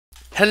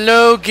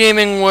Hello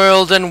gaming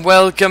world and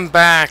welcome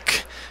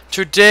back.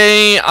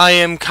 Today I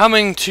am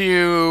coming to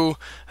you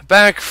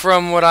back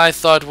from what I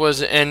thought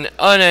was an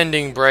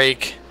unending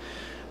break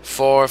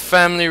for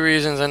family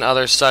reasons and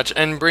other such,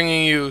 and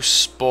bringing you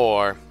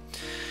Spore.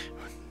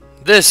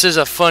 This is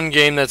a fun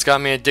game that's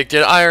got me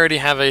addicted. I already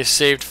have a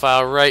saved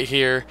file right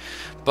here,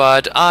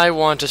 but I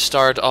want to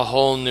start a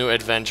whole new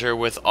adventure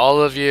with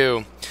all of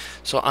you.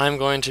 So I'm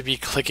going to be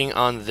clicking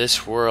on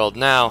this world.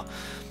 Now,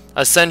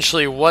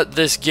 essentially what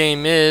this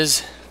game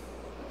is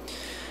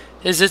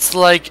it's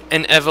like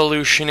an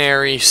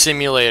evolutionary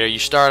simulator. You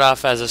start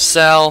off as a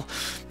cell,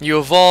 you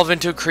evolve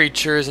into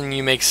creatures, and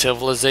you make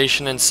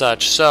civilization and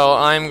such. So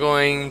I'm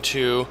going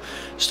to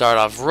start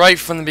off right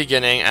from the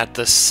beginning at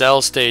the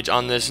cell stage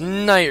on this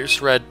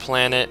nice red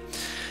planet.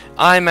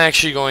 I'm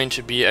actually going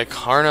to be a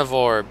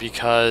carnivore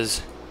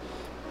because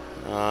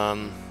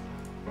I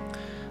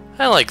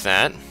like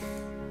that.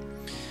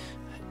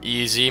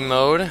 Easy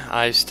mode.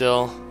 I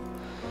still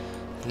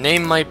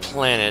name my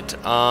planet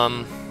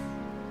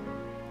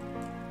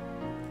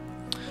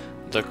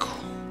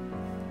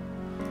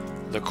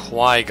the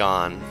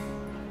Qui-Gon.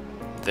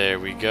 There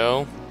we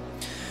go.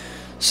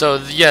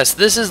 So yes,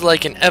 this is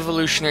like an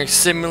evolutionary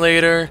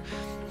simulator.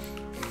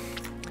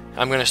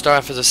 I'm gonna start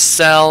off as a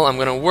cell. I'm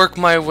gonna work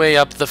my way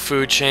up the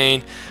food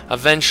chain,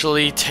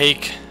 eventually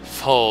take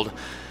hold.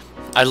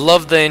 I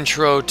love the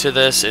intro to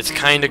this. It's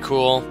kinda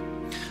cool.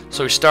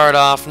 So we start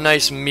off,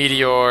 nice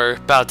meteor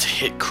about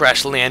to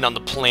crash land on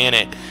the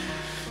planet.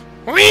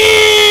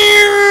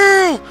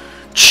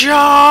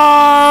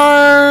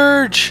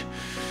 Charge!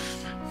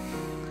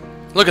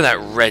 Look at that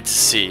Red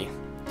Sea.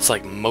 It's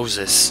like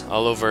Moses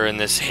all over in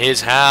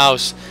his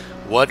house.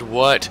 What?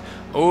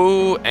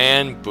 Oh,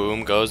 and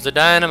boom goes the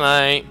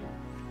dynamite.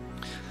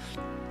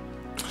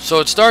 So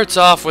it starts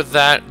off with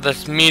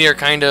this meteor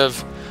kind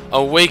of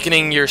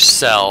awakening your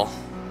cell.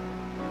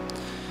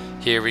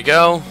 Here we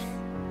go.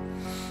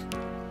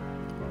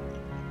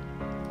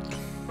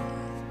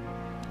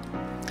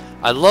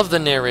 I love the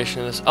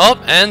narration of this.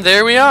 Oh, and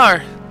there we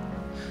are.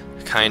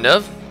 Kind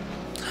of.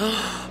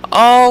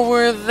 Oh,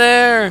 we're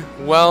there.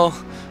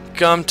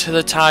 Welcome to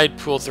the tide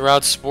pool.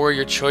 Throughout Spore,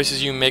 your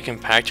choices you make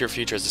impact your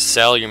future. As a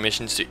cell, your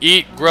mission is to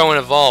eat, grow, and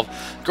evolve.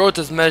 Growth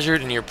is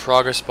measured in your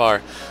progress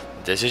bar.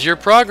 This is your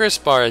progress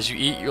bar. As you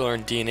eat, you'll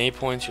earn DNA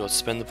points. You'll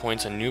spend the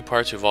points on new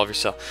parts to evolve your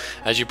cell.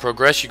 As you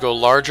progress, you go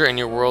larger and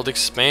your world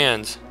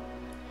expands.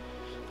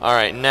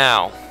 Alright,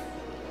 now.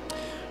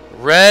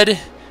 Red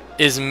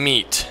is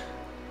meat.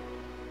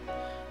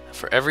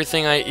 For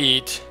everything I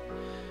eat,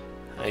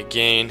 I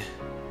gain...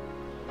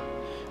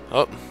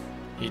 Oh,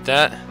 eat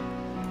that.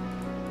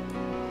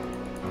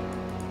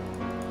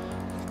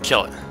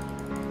 Kill it.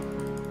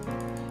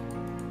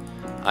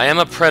 I am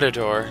a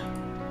predator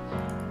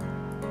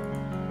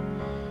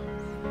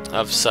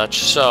of such,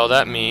 so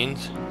that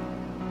means...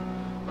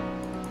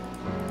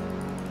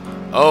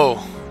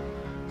 Oh,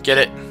 get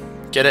it,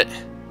 get it,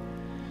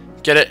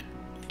 get it,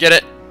 get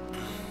it.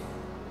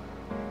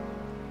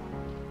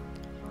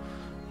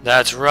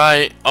 That's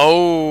right.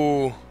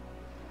 Oh,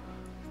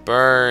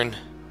 burn.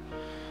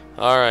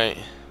 Alright,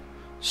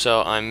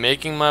 so I'm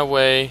making my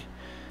way.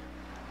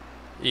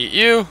 Eat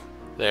you.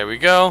 There we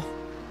go.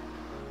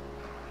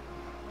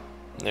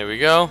 There we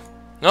go.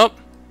 Nope.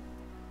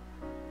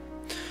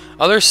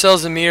 Other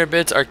cells and meteor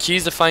bits are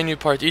keys to find new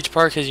parts. Each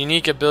part has a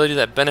unique ability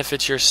that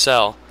benefits your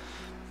cell.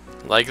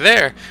 Like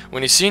there.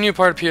 When you see a new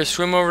part appear,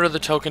 swim over to the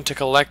token to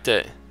collect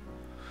it.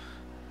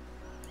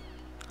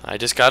 I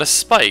just got a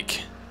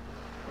spike.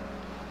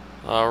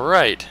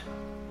 Alright.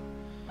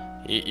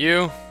 Eat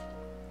you.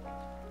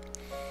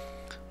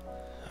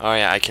 Oh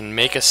yeah, I can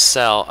make a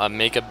cell,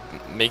 make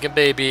a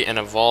baby and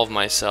evolve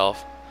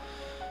myself.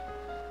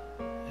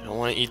 I don't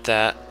want to eat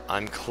that.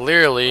 I'm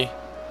clearly...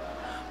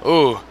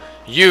 Ooh,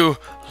 you...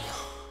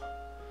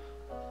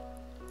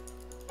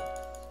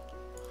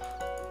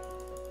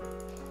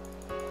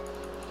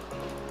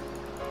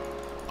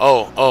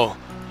 Oh.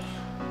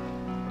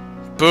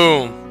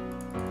 Boom.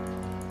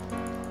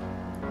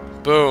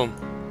 Boom.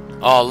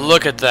 Oh,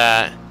 look at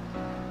that.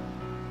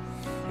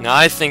 Now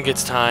I think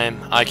it's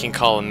time I can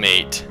call a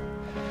mate.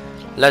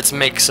 Let's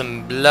make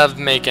some love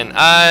making.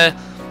 I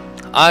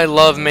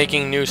love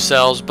making new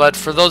cells, but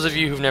for those of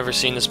you who've never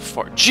seen this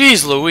before,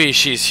 jeez Louise,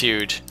 she's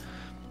huge.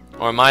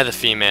 Or am I the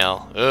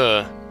female?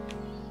 Ugh.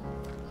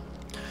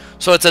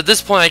 So it's at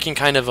this point I can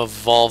kind of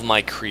evolve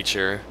my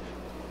creature.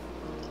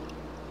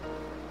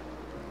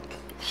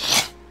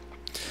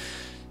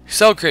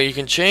 Cell Create. You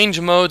can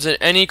change modes at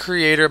any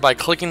creator by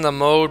clicking the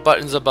mode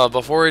buttons above.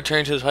 Before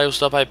returning to the title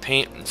stuff, I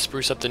paint and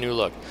spruce up the new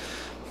look.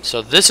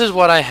 So this is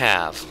what I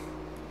have.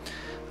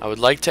 I would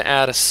like to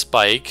add a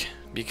spike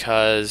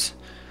because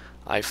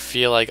I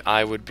feel like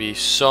I would be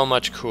so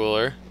much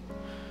cooler.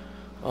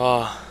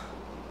 Oh,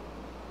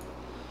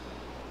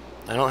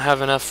 I don't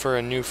have enough for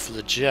a new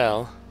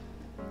flagell.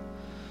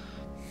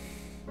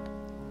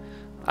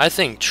 I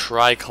think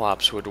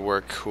Triclops would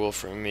work cool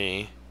for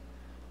me.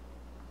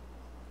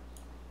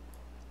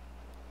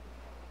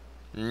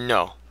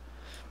 No.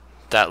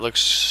 That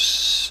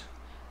looks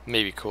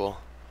maybe cool.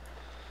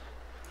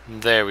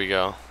 There we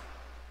go.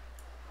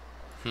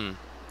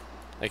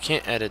 I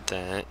can't edit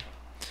that.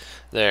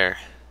 There.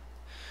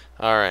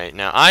 Alright,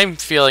 now I'm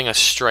feeling a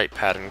stripe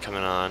pattern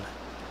coming on.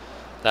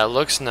 That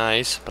looks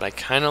nice, but I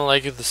kind of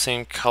like it the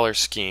same color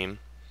scheme.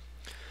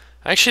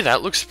 Actually,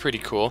 that looks pretty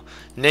cool.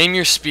 Name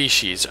your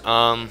species.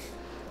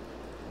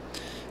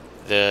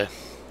 The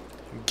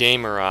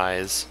gamer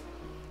eyes.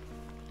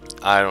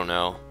 I don't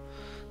know.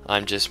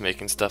 I'm just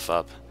making stuff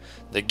up.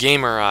 The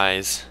gamer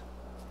eyes.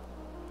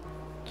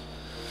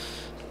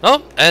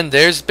 Oh, and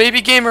there's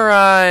baby gamer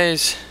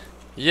eyes.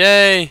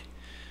 Yay!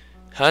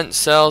 Hunt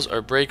cells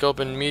or break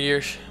open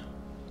meteors.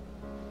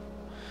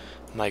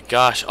 My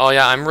gosh. Oh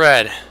yeah, I'm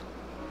red.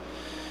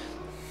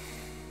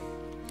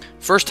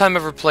 First time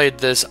ever played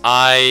this,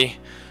 I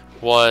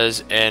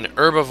was an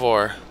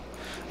herbivore.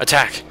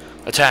 Attack!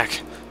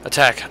 Attack!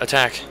 Attack!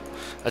 Attack!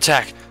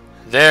 Attack!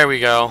 There we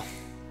go.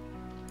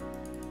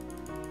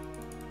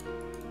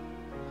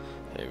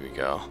 There we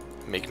go.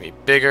 Make me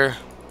bigger.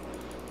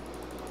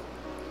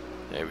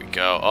 There we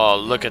go. Oh,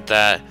 look at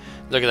that.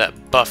 Look at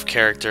that buff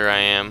character I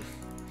am.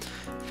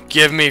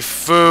 Give me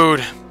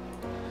food.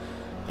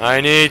 I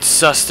need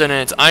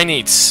sustenance. I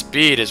need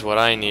speed is what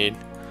I need.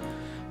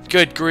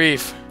 Good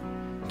grief.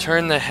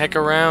 Turn the heck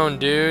around,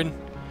 dude.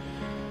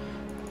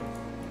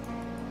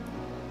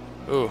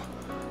 Ooh.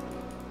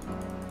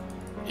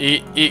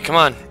 Eat, eat, come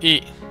on,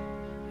 eat.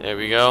 There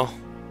we go.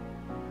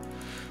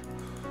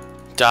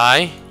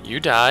 Die. You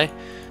die.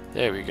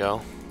 There we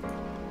go.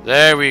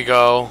 There we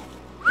go.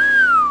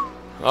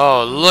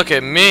 Oh, look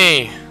at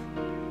me.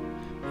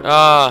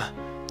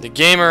 The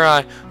gamer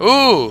eye.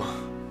 Ooh.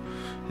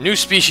 New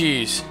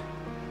species.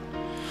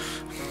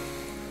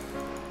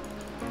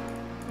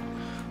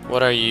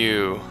 What are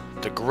you?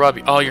 The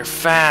grubby. Oh, you're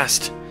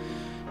fast.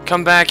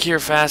 Come back here,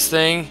 fast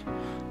thing.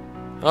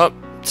 Oh.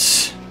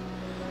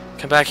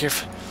 Come back here.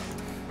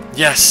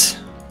 Yes.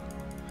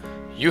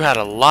 You had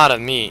a lot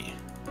of meat.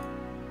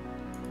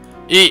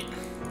 Eat.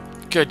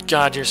 Good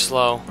God, you're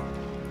slow.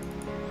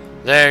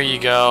 There you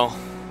go.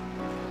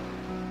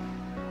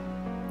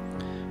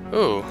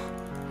 Ooh.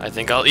 I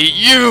think I'll eat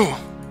you.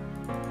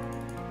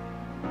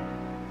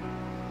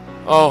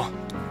 Oh,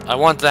 I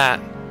want that.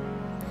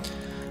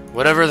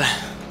 Whatever the...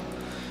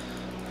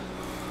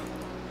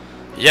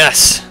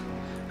 Yes!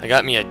 I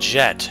got me a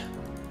jet.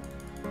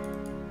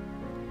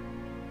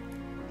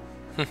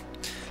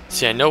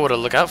 See, I know what to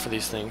look out for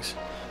these things.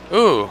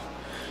 Ooh,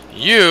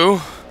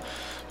 you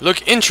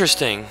look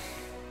interesting.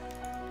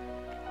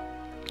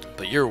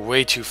 But you're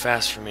way too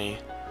fast for me.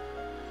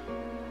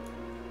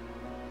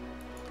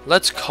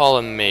 Let's call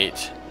a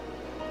mate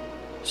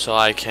so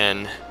I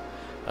can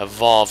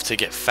evolve to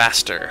get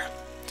faster.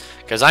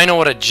 Because I know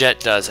what a jet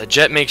does. A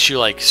jet makes you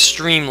like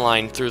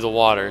streamline through the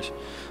waters.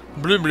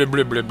 Blah blah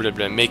blah blah blah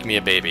blah. Make me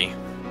a baby.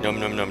 Nom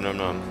nom nom nom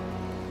nom.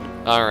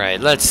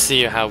 Alright, let's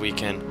see how we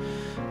can...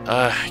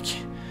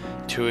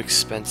 too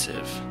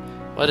expensive.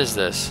 What is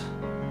this?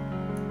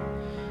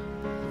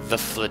 The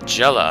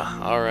flagella.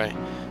 Alright.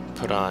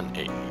 Put on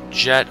a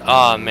jet.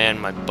 Ah, man,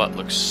 my butt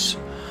looks...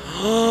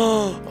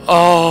 Oh!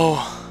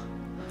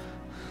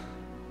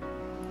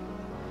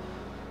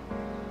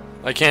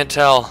 I can't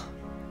tell.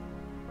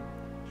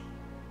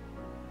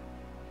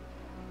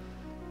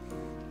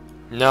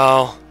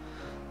 No.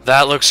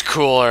 That looks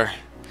cooler.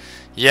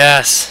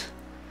 Yes.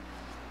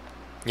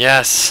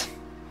 Yes.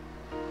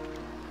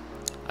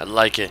 I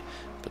like it.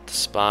 Put the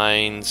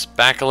spines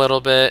back a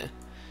little bit.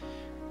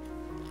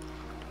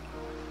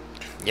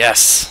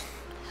 Yes.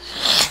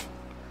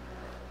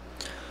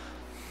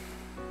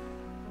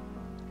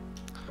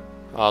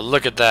 Oh,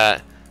 look at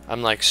that.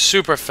 I'm like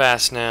super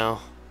fast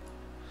now.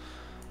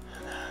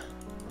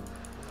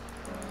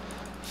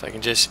 If I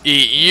can just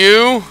eat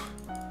you.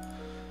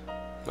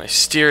 My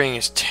steering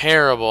is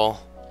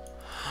terrible.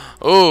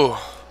 Ooh.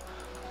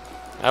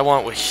 I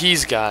want what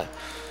he's got.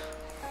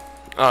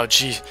 Oh,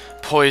 gee.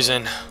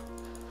 Poison.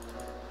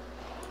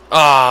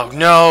 Oh,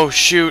 no.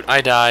 Shoot.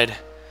 I died.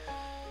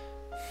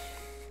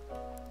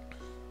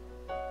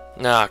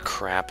 Ah,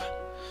 crap.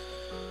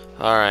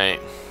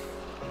 Alright.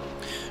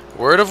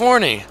 Word of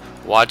warning.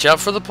 Watch out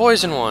for the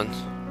poison ones.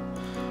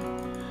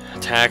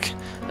 Attack.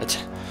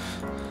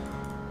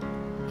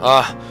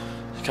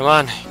 Come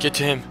on. Get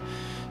to him.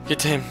 Get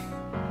to him.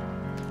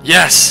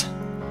 Yes!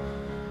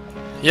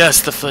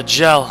 Yes, the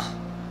flagell.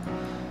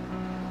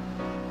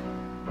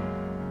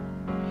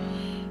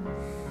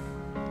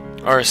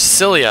 Or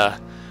cilia.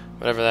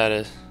 Whatever that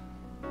is.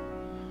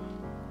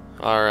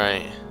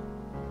 Alright.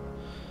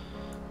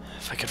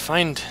 If I could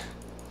find...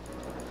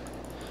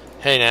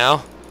 Hey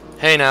now.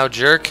 Hey now,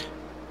 jerk.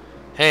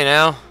 Hey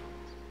now.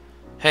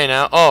 Hey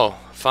now. Oh,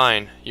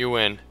 fine. You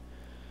win.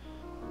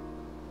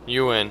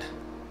 You win.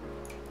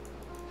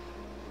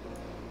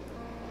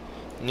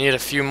 Need a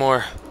few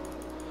more.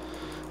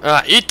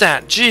 Eat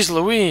that! Jeez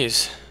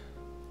Louise!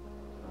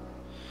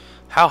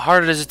 How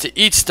hard is it to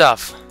eat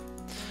stuff?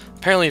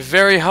 Apparently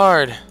very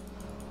hard.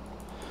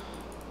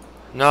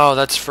 No,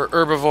 that's for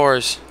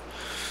herbivores.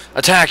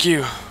 Attack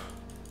you!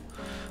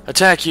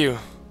 Attack you!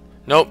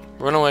 Nope,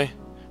 run away.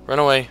 Run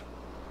away.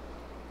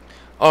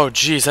 Oh,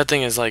 jeez, that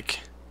thing is like...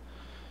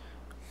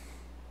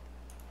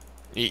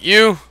 Eat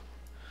you?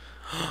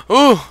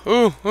 Ooh,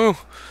 ooh, ooh.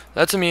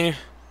 That's a meanie.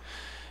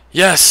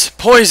 Yes,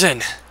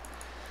 poison!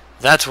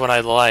 That's what I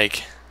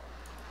like.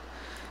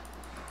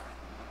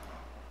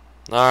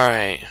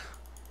 Alright.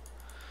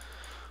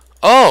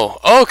 Oh,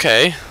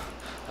 okay.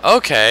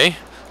 Okay.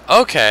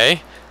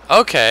 Okay.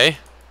 Okay.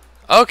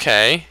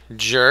 Okay.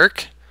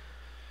 Jerk.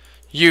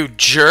 You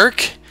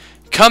jerk.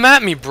 Come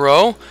at me,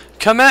 bro.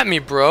 Come at me,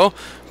 bro.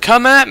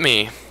 Come at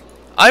me.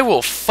 I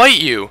will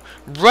fight you.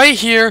 Right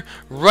here,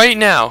 right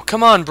now.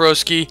 Come on,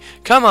 broski.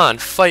 Come on,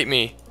 fight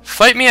me.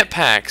 Fight me at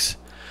PAX.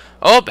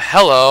 Oh,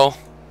 hello.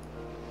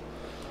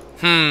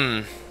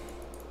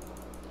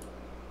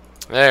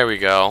 There we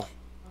go.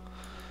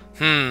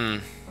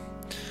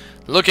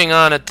 Looking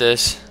on at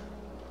this,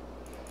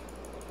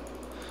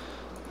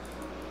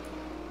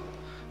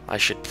 I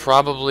should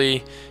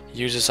probably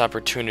use this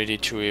opportunity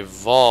to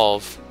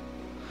evolve.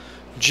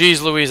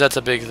 Jeez Louise, that's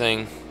a big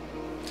thing.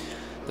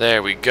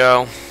 There we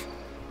go.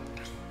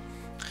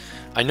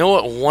 I know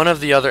what one of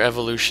the other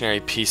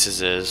evolutionary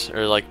pieces is,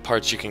 or like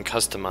parts you can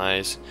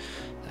customize.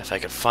 If I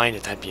could find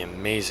it, that'd be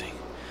amazing.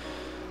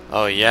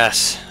 Oh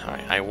yes.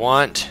 Alright, I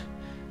want...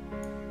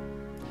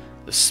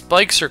 The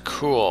spikes are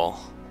cool,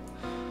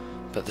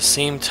 but at the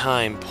same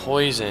time,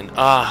 poison.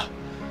 I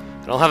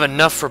don't have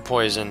enough for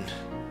poison.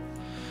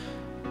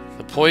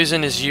 The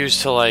poison is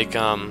used to like,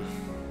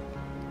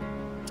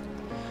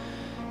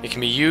 it can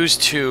be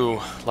used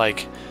to,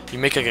 like, you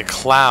make like a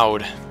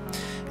cloud,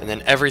 and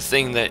then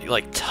everything that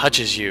like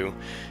touches you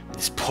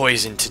is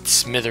poisoned to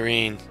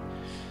smithereen.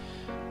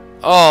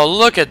 Oh,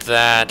 look at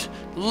that!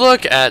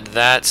 Look at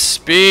that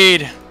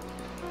speed!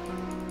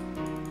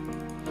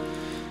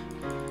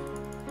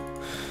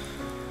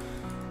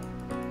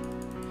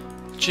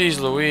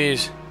 Jeez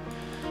Louise.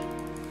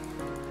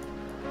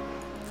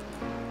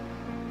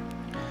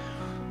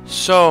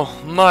 So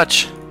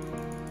much.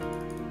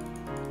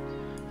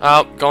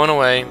 Oh, going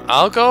away.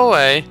 I'll go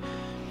away.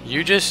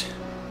 You just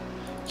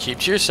keep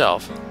to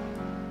yourself.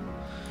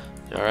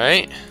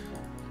 Alright?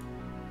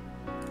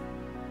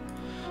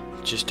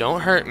 Just don't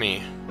hurt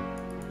me.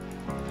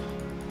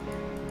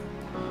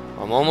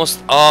 I'm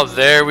almost... Oh,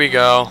 there we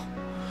go.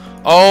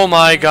 Oh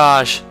my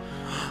gosh.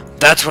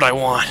 That's what I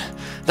want.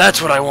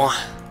 That's what I want.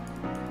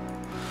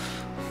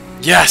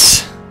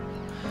 Yes!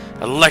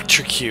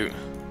 Electrocute.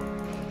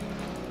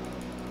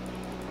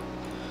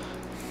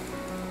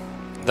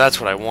 That's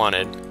what I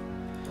wanted.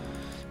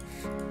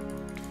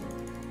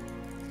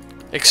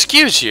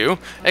 Excuse you?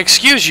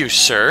 Excuse you,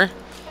 sir?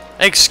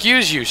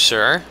 Excuse you,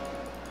 sir?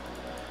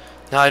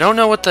 Now, I don't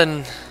know what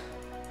the...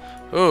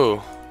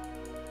 Ooh.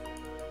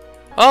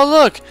 Oh,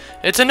 look!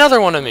 It's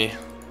another one of me.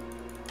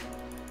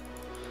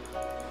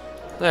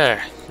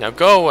 There. Now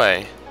go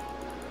away.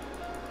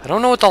 I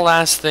don't know what the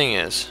last thing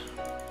is.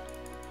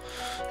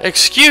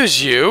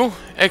 Excuse you.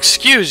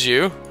 Excuse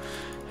you.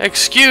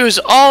 Excuse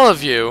all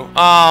of you.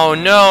 Oh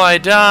no, I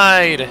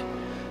died.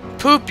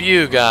 Poop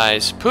you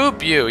guys.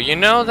 Poop you. You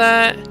know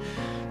that?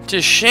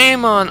 Just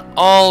shame on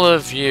all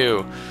of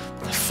you.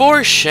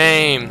 For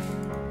shame.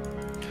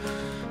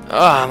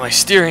 Ah, my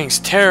steering's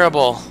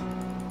terrible.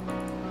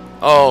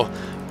 Oh.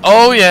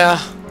 Oh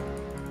yeah.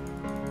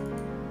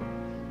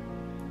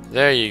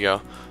 There you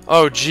go.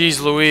 Oh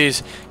jeez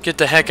Louise. Get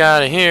the heck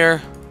out of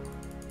here.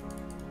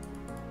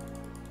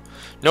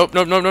 Nope,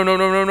 nope, nope, nope, nope,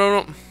 nope,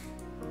 nope, nope.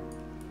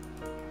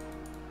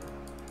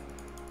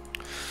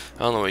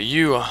 I don't know what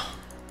you are.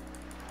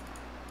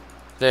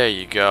 There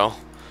you go.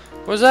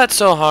 Was that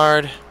so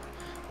hard?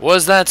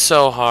 Was that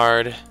so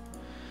hard?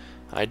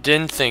 I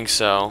didn't think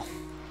so.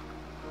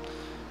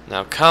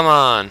 Now come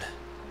on.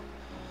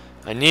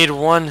 I need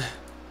one.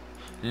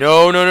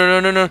 No, no, no, no,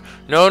 no, no.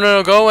 No, no,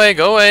 no, go away,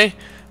 go away.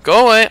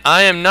 Go away.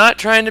 I am not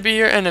trying to be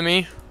your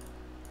enemy.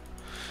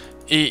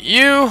 Eat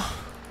you.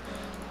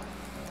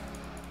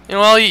 You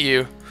know, I'll eat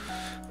you.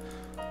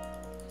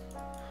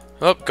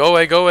 Oh, go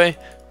away, go away.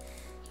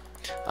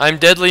 I'm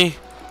deadly.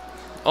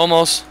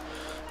 Almost.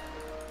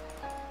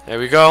 There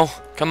we go.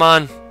 Come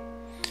on.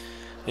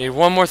 I need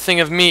one more thing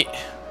of meat.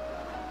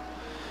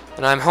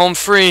 And I'm home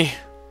free.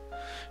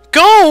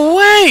 Go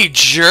away,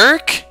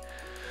 jerk!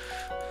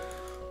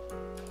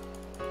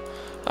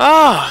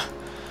 Ah!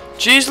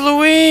 Jeez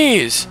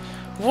Louise!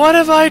 What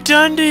have I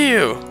done to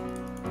you?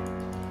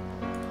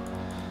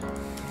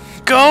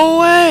 Go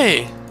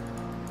away!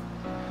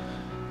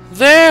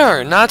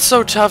 There! Not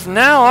so tough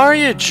now, are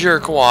you,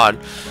 jerkwad?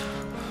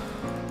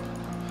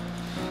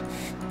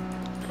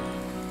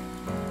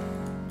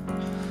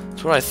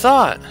 That's what I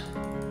thought.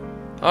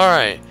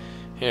 Alright.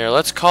 Here,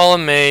 let's call a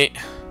mate.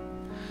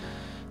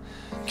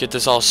 Get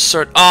this all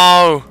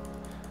Oh!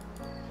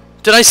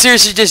 Did I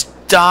seriously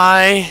just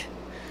die?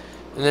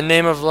 In the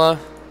name of love?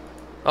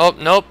 Oh,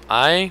 nope.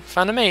 I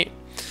found a mate.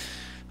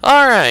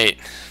 Alright.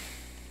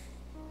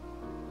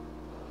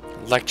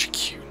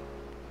 Electrocute.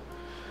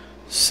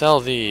 Sell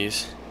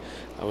these.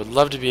 I would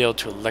love to be able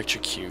to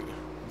electrocute.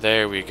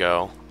 There we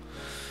go.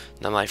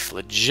 Now my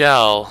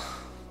flagell.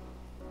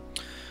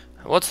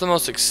 What's the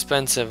most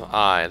expensive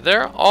eye?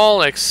 They're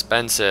all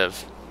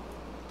expensive.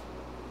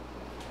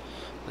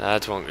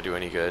 That won't do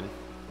any good.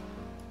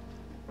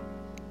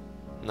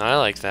 No, I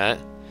like that.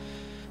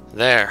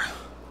 There.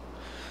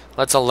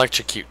 Let's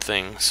electrocute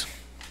things.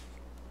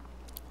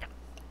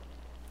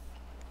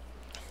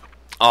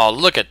 Oh,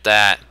 look at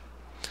that.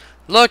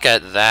 Look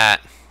at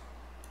that.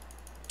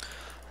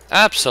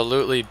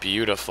 Absolutely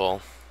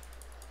beautiful.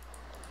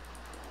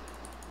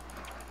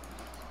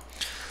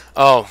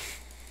 Oh.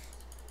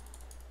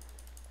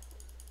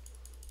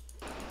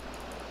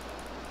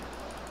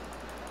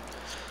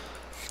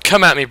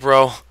 Come at me,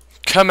 bro.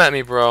 Come at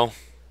me, bro.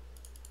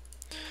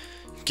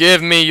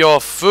 Give me your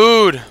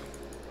food.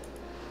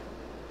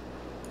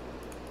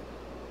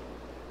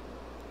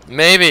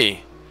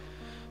 Maybe.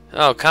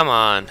 Oh, come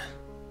on.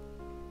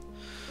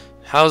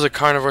 How is a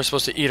carnivore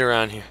supposed to eat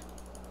around here?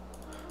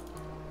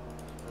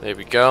 There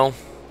we go.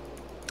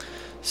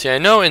 See, I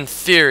know in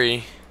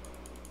theory...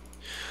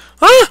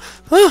 Ah!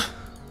 Ah!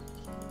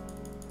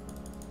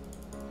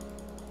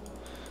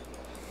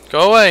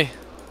 Go away.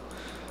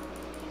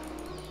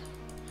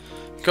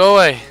 Go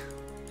away.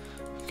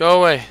 Go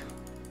away.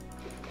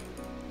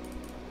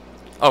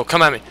 Oh,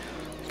 come at me.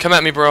 Come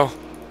at me, bro.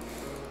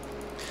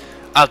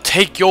 I'll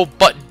take your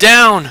butt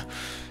down.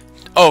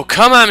 Oh,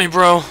 come at me,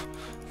 bro.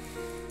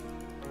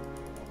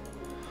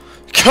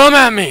 Come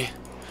at me.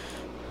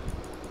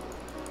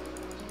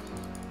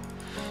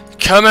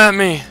 Come at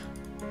me.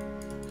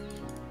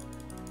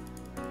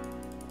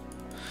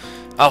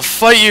 I'll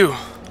fight you.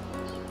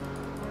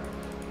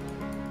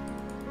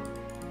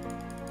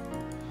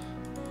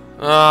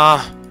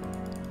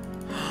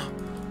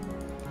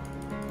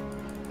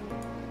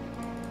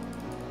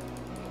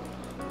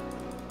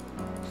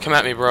 Come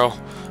at me, bro.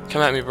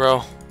 Come at me,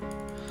 bro.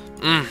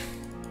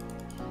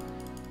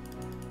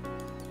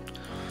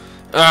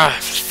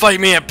 Fight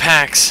me at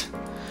PAX.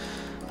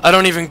 I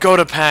don't even go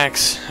to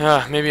PAX.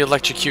 Maybe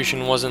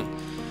electrocution wasn't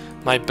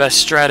my best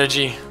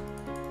strategy.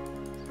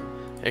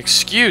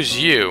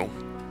 Excuse you,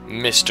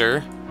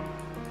 mister.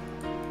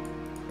 I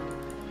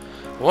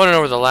want to know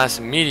where the last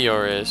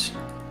meteor is.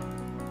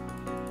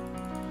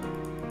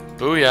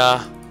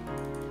 Booyah.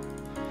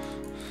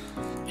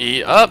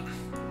 Eat up.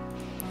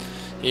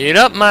 Eat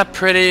up, my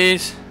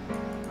pretties.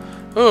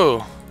 Ooh.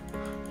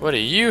 What do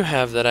you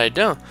have that I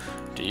don't?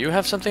 Do you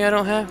have something I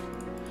don't have?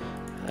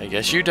 I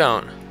guess you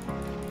don't.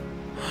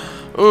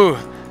 Ooh.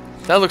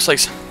 That looks like...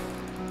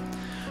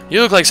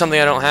 You look like something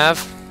I don't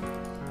have.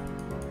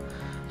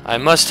 I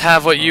must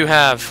have what you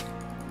have.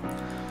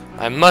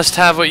 I must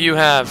have what you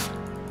have.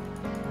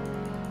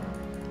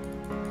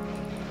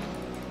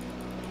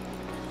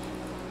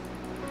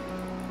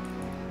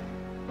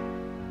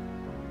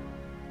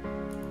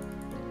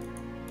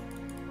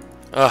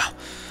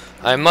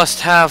 I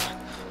must have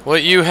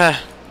what you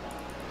have.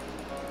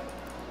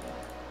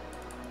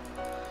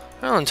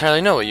 I don't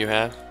entirely know what you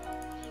have.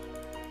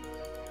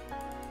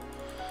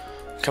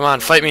 Come on,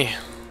 fight me.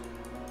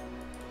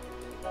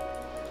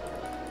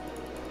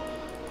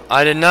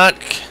 I did not...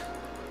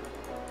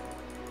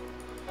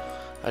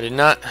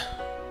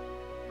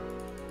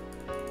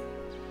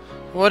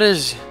 What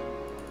is...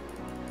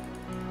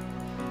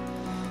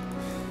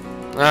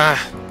 Come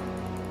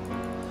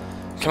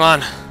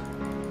on.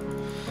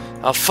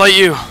 I'll fight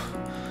you.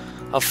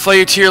 I'll fight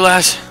you to your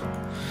last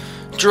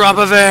drop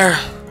of air.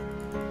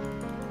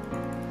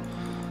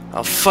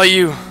 I'll fight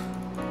you.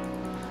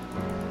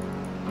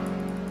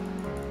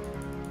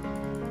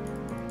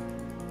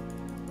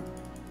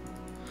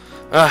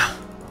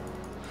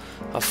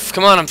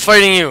 Come on, I'm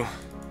fighting you.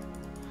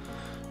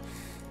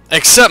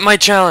 Accept my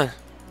challenge.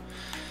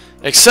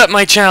 Accept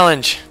my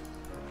challenge.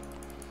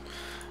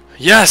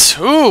 Yes.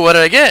 Ooh, what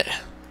did I get?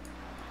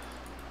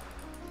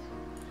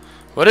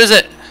 What is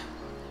it?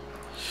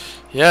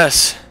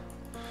 Yes.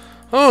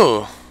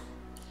 Ooh.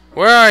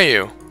 Where are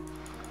you?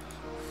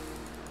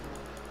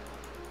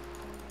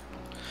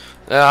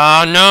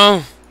 Oh,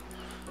 no.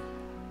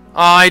 Oh,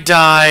 I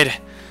died.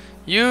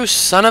 You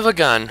son of a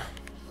gun.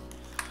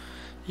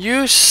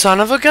 You son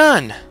of a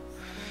gun.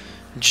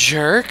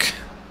 Jerk.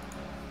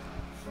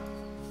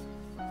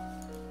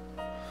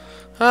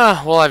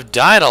 Well, I've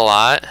died a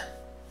lot.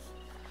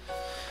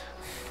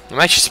 I'm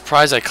actually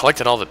surprised I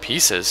collected all the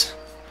pieces.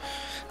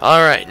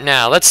 Alright,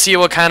 now, let's see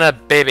what kind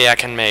of baby I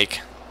can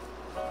make.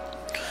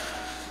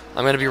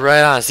 I'm gonna be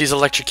right honest, these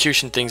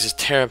electrocution things is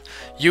terrible.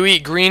 You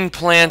eat green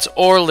plants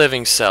or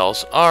living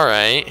cells.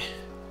 Alright.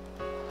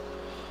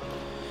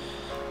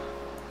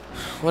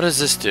 What does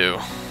this do?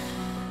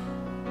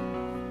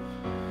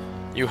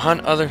 You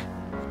hunt other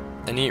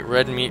and eat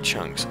red meat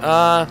chunks.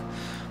 Well,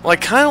 I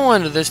kinda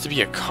wanted this to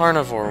be a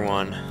carnivore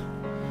one.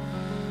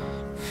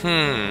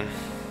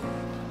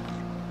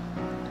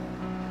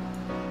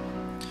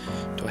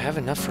 Do I have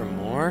enough for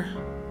more?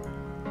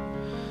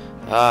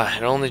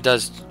 It only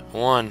does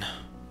one.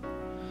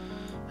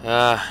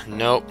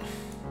 Nope.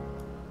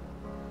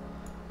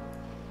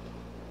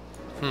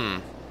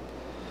 Can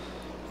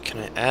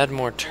I add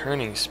more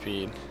turning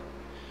speed?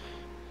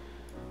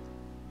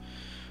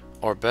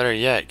 Or better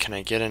yet, can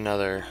I get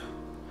another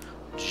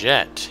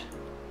jet?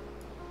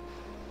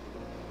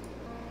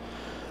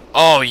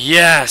 Oh,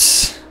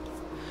 yes!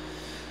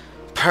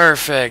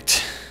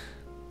 Perfect.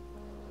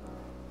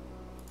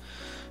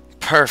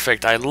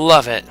 Perfect. I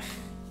love it.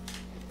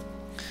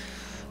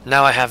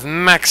 Now I have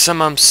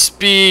maximum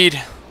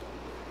speed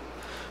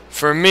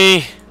for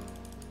me.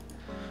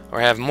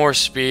 Or I have more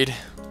speed.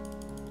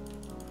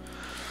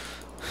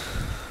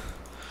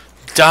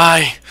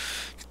 Die.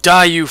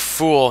 Die, you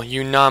fool,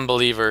 you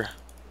non-believer.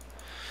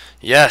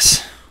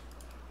 Yes.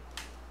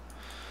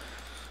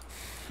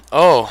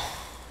 Oh.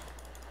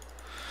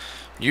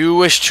 You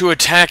wish to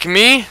attack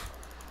me?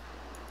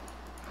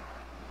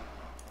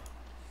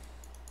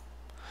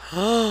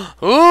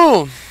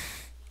 Ooh.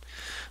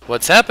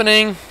 What's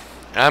happening?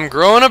 I'm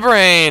growing a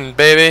brain,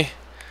 baby.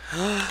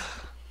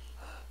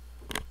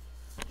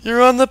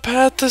 You're on the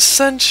path to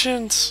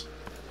sentience.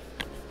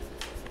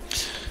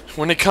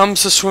 When it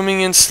comes to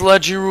swimming in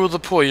sludge, you rule the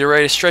pool. You're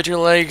ready to stretch your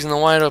legs in the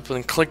wide open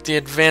and click the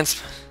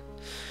advanced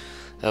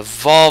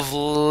evolve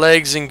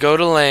legs and go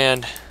to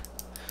land.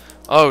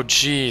 Oh,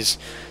 jeez.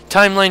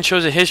 Timeline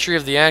shows a history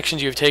of the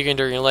actions you have taken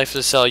during your life as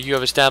a cell. You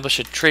have established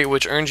a trait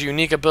which earns you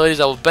unique abilities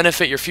that will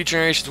benefit your future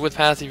generations with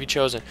paths you've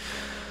chosen.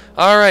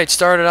 Alright,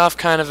 started off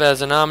kind of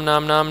as an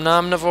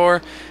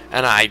omnivore,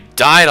 and I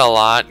died a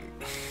lot.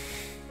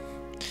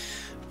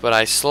 But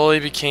I slowly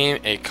became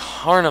a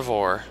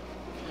carnivore.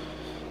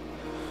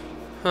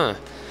 Huh.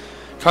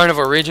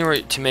 Carnivore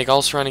region to make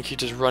all surrounding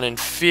creatures run in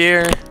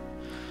fear.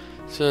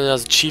 So that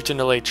was a chieftain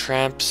to lay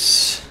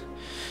traps.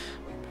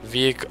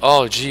 Vehicle.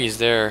 Oh, geez,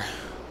 there.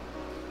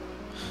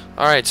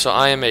 Alright, so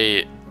I am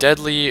a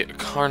deadly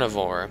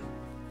carnivore.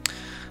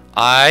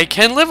 I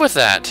can live with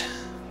that.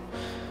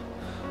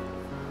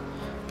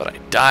 But I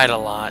died a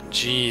lot.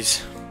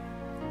 Jeez.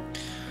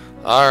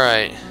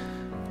 Alright.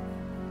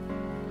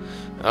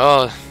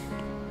 Oh.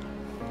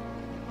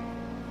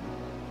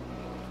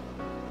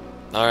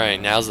 Alright,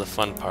 now's the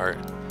fun part.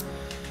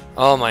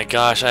 Oh my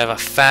gosh, I have a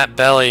fat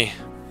belly.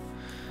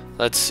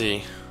 Let's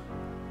see.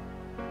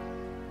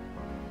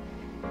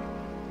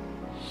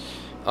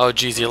 Oh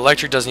geez, the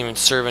electric doesn't even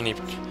serve any...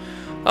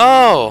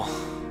 Oh!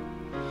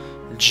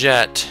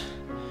 Jet.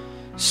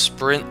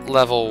 Sprint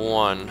level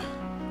 1.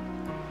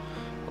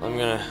 I'm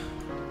gonna...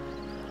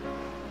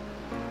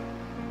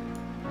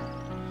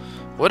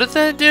 What did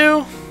that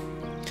do?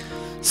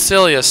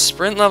 Cilia,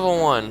 sprint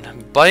level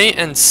 1. Bite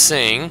and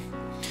sing.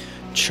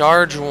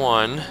 Charge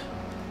 1.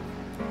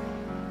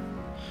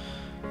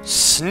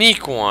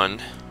 Sneak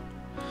 1.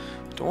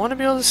 Do I want to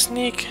be able to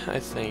sneak? I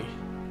think.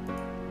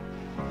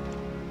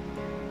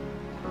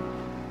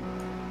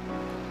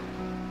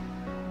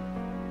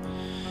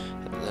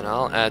 And then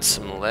I'll add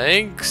some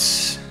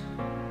legs.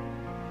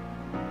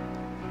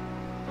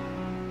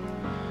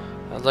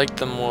 I'd like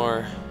them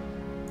more.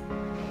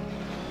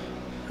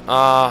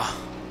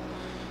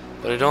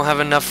 But I don't have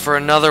enough for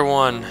another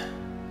one.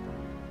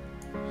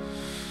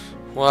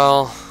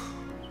 Well,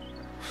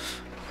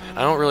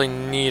 I don't really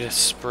need a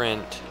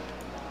sprint.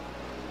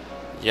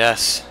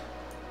 Yes.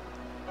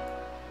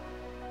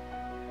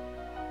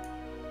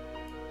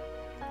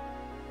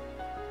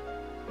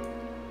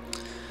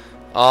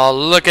 Oh,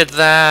 look at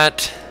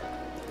that.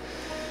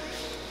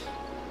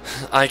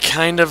 I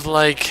kind of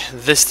like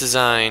this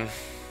design.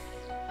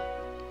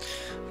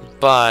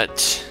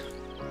 But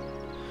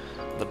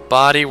the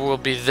body will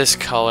be this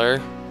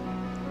color.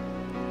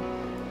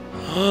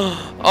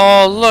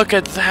 Oh, look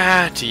at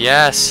that!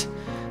 Yes,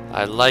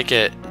 I like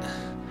it.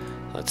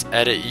 Let's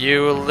edit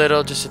you a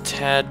little, just a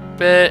tad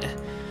bit.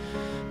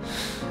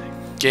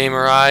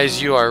 Gamer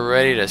eyes, you are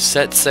ready to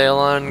set sail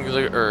on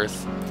the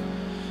earth.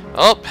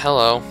 Oh,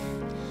 hello.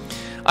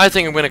 I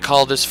think I'm going to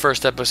call this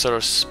first episode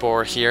of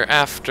Spore here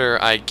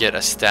after I get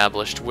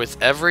established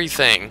with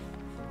everything.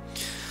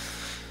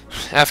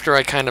 After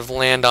I kind of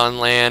land on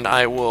land,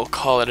 I will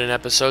call it an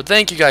episode.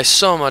 Thank you guys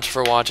so much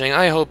for watching.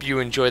 I hope you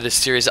enjoy this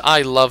series.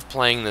 I love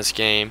playing this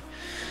game.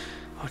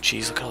 Oh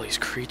jeez, look at all these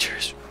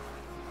creatures.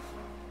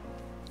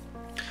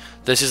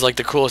 This is like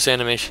the coolest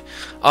animation.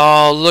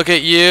 Oh, look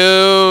at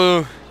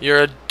you!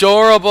 You're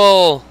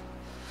adorable!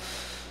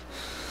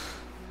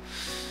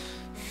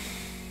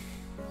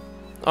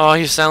 Oh,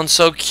 you sound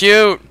so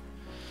cute!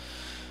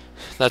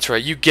 That's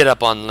right, you get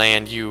up on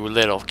land, you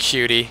little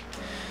cutie.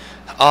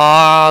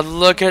 Ah,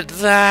 look at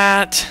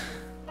that!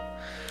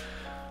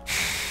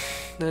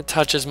 That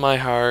touches my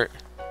heart.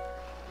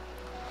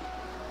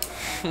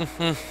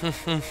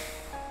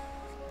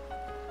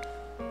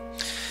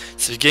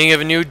 It's the beginning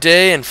of a new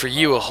day, and for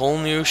you, a whole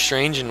new,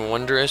 strange, and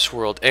wondrous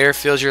world. Air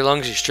fills your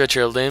lungs, you stretch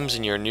your limbs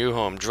in your new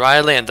home.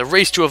 Dry land, the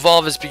race to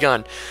evolve has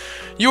begun.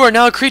 You are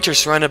now a creature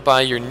surrounded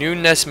by your new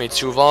nestmates.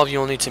 To evolve, you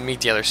will need to meet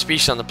the other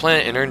species on the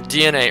planet and earn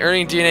DNA.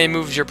 Earning DNA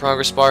moves your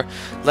progress bar.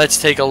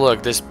 Let's take a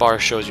look. This bar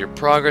shows your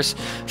progress.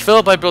 Fill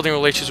it by building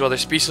relations with other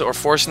species or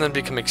forcing them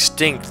to become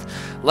extinct.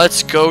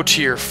 Let's go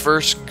to your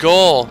first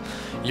goal.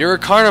 You're a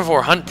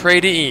carnivore. Hunt prey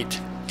to eat.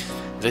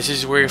 This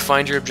is where you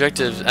find your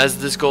objectives. As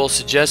this goal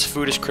suggests,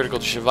 food is critical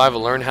to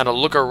survival. Learn how to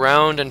look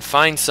around and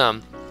find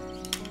some.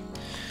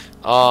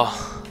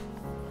 Oh.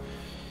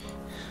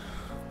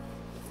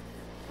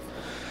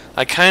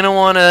 I kind of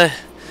want to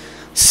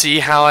see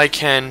how I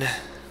can...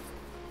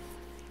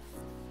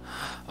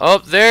 Oh,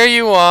 there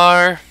you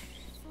are.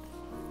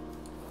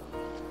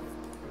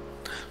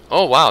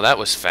 Oh, wow, that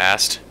was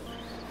fast.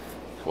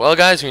 Well,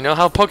 guys, we know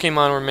how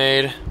Pokemon were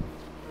made.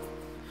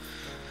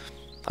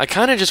 I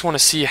kind of just want to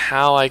see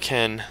how I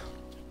can...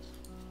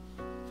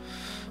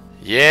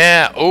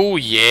 Yeah, oh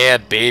yeah,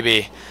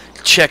 baby.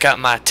 Check out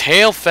my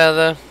tail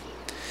feather.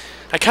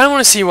 I kind of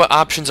want to see what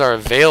options are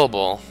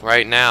available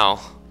right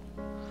now.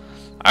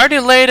 I already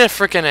laid a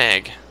frickin'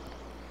 egg.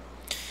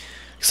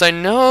 Because I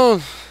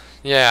know...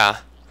 Yeah.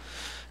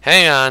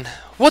 Hang on.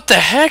 What the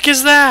heck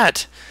is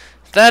that?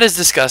 That is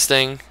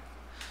disgusting.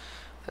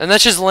 And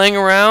that's just laying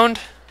around?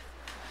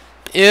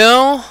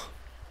 Ew.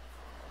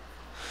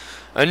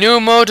 A new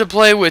mode to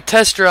play with.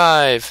 Test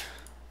drive.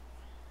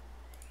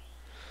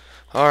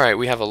 Alright,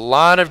 we have a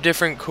lot of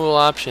different cool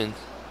options.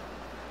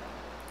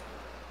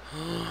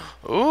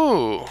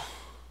 Ooh.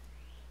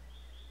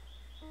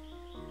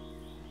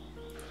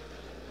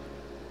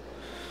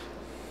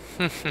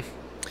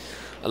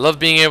 I love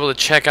being able to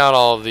check out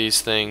all of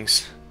these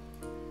things.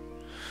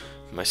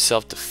 My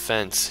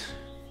self-defense.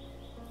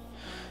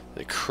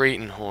 The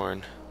Creighton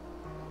horn.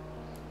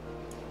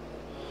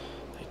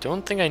 I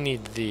don't think I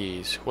need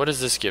these. What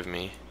does this give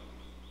me?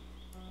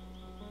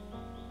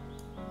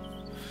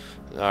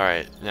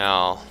 Alright,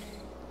 now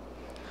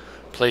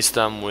place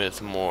them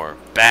with more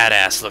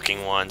badass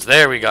looking ones.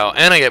 There we go.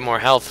 And I get more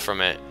health from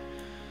it.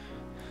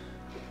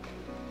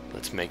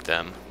 Let's make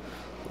them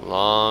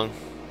long.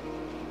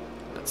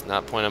 Let's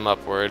not point them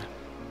upward.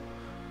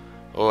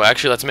 Oh,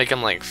 actually, let's make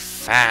them like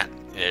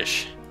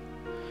fat-ish.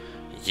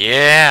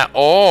 Yeah,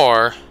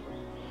 or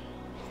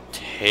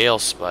tail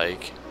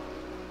spike.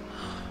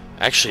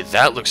 Actually,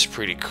 that looks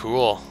pretty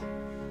cool.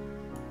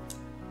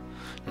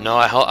 No,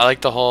 I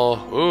like the whole...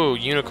 Ooh,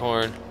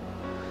 unicorn.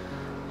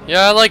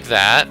 Yeah, I like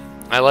that.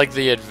 I like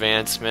the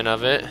advancement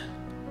of it.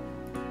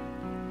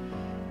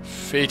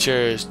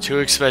 Features too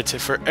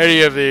expensive for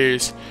any of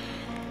these.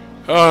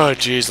 Oh,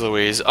 jeez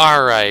Louise.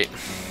 Alright.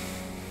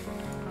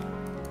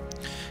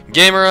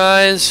 Gamer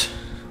Eyes,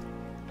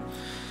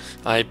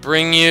 I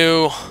bring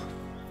you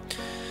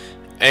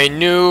a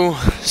new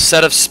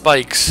set of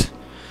spikes.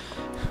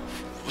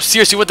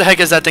 Seriously, what the heck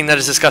is that thing? That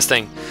is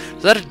disgusting.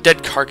 Is that a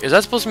dead carcass? Is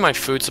that supposed to be my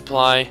food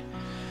supply?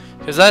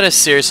 Because that is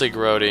seriously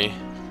grody.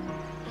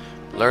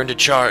 Learn to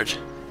charge.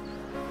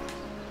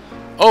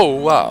 Oh,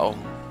 wow.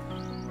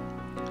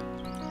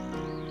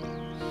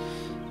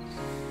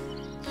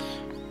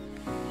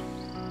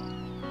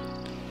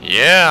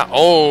 Yeah,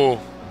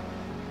 oh.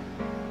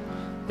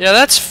 Yeah,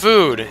 that's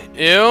food.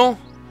 Ew.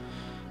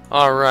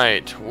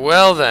 Alright,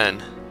 well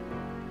then.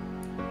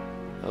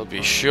 I'll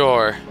be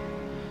sure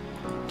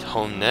to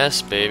home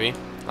nest, baby.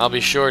 I'll be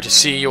sure to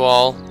see you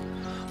all.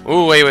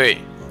 Ooh, wait.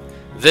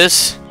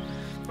 This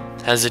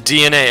has a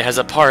DNA. It has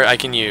a part I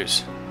can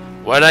use.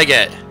 What'd I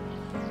get?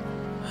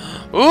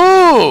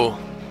 Ooh!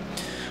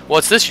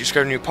 What's this? You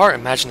discovered a new part.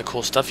 Imagine the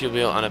cool stuff you'll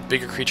be able on a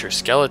bigger creature.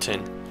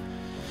 Skeleton.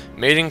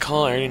 Mating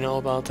call. I already know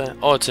about that.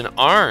 Oh, it's an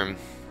arm.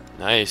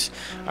 Nice.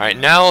 Alright,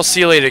 now I'll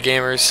see you later,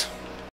 gamers.